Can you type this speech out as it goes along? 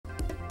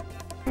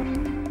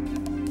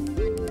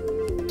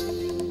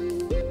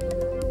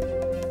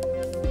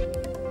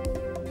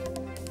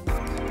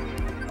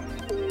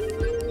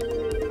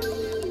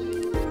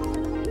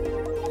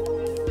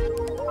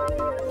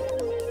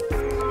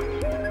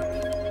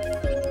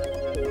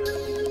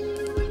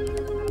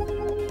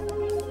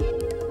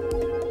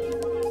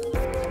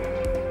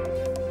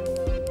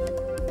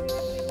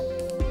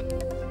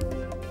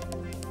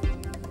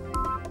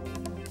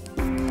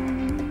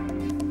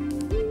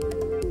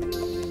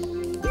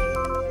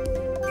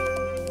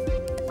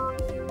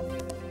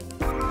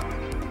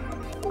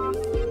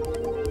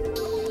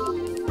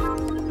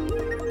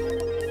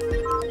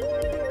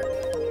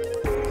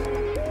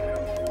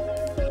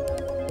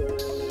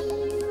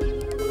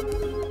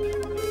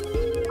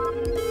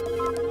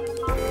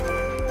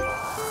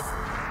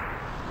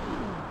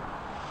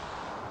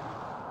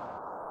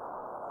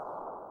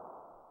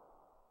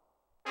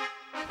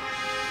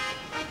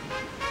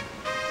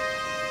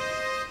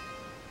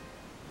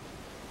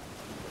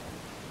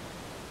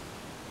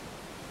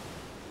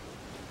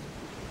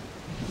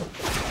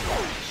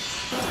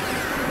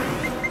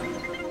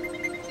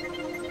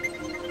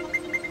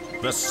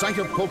The sight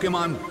of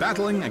Pokemon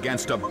battling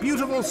against a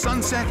beautiful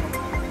sunset,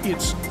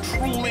 it's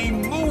truly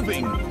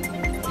moving.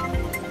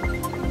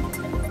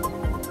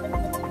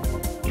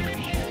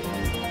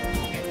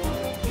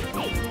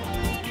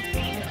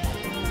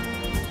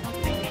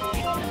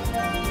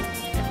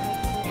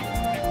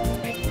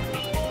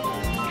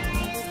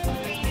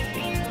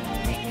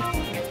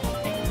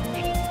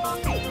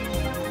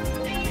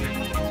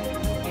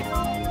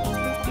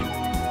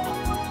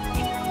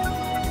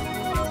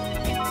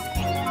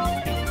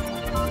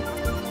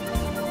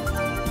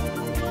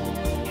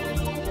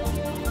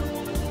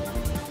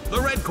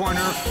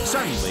 Corner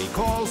suddenly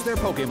calls their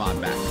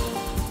Pokemon back.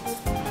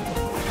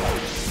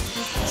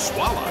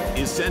 Swalot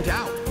is sent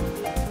out.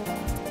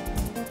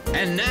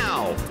 And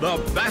now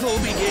the battle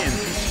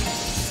begins.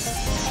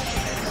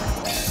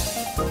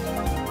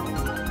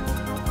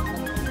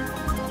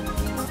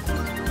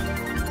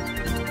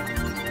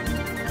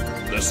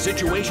 The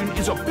situation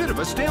is a bit of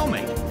a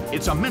stalemate.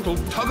 It's a mental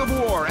tug of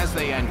war as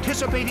they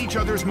anticipate each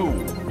other's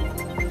move.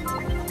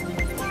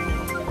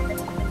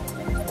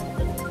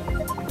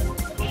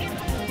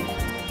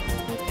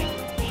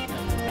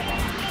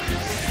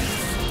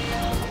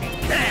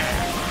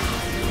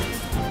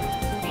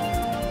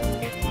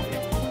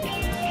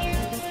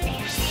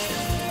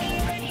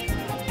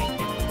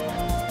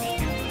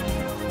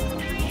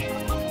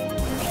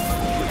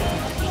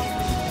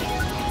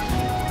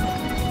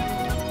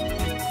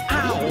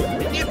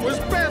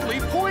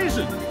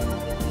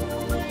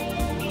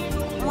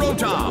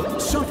 Rotom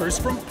suffers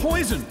from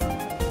poison.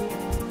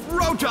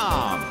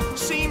 Rotom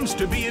seems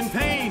to be in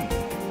pain.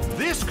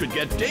 This could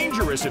get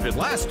dangerous if it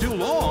lasts too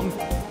long.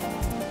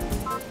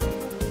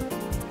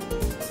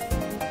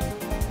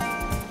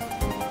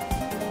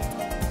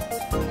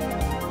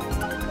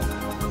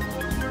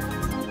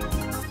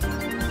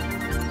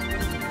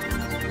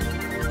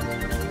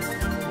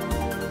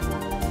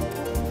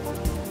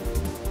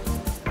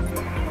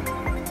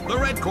 The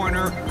red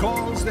corner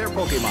calls their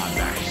Pokemon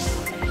back.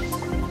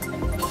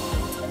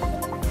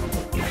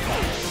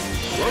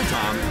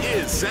 Rotom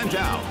is sent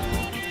out.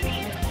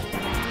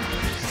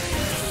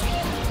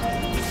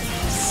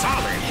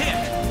 Solid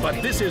hit,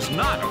 but this is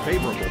not a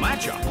favorable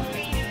matchup.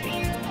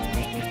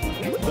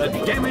 The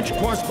damage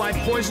caused by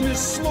poison is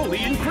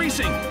slowly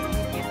increasing.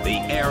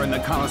 The air in the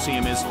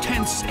Coliseum is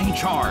tense and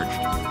charged.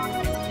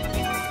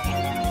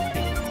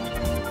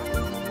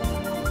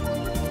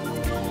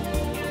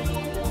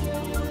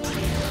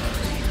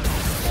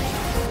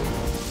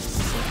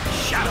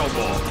 Shadow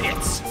Ball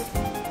hits.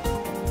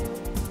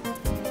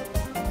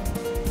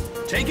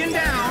 Taken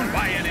down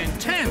by an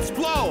intense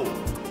blow.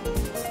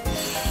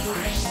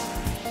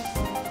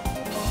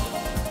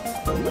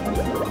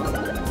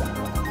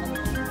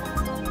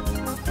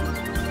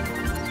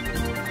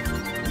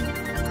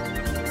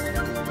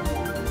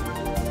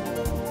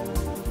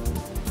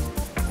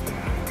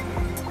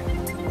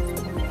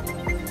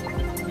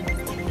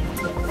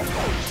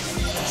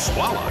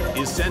 Swalot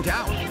is sent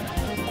out.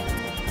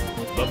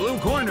 The blue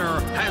corner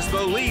has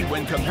the lead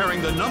when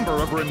comparing the number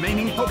of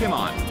remaining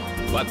Pokemon.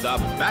 But the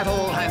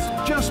battle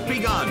has just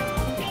begun.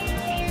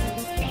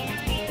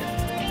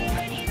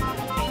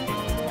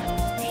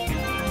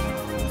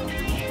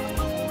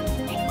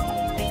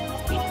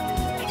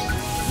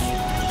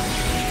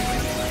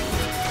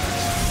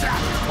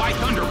 Zapped by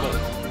Thunderbolt.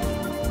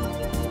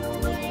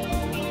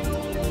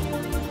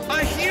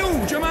 A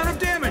huge amount of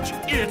damage.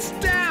 It's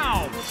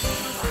down.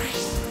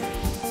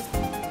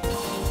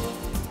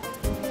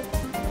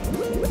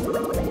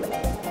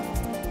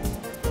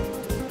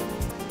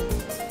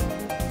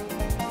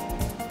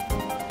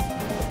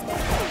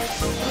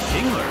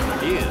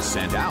 Kingler is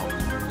sent out.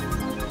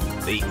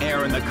 The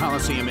air in the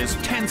Coliseum is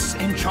tense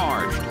and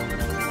charged.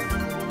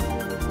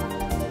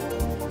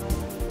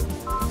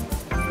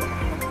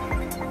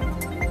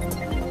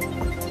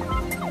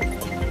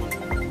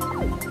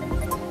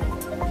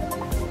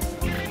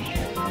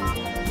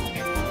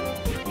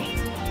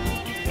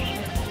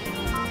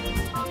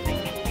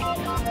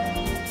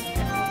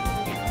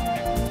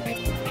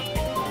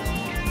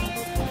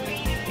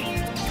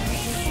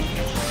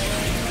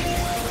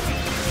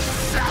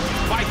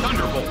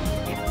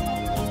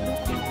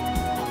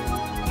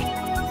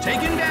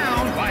 taken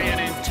down by an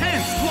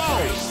intense blow.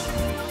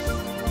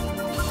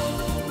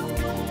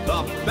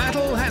 The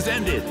battle has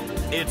ended.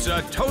 It's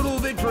a total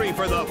victory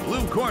for the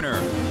blue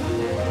corner.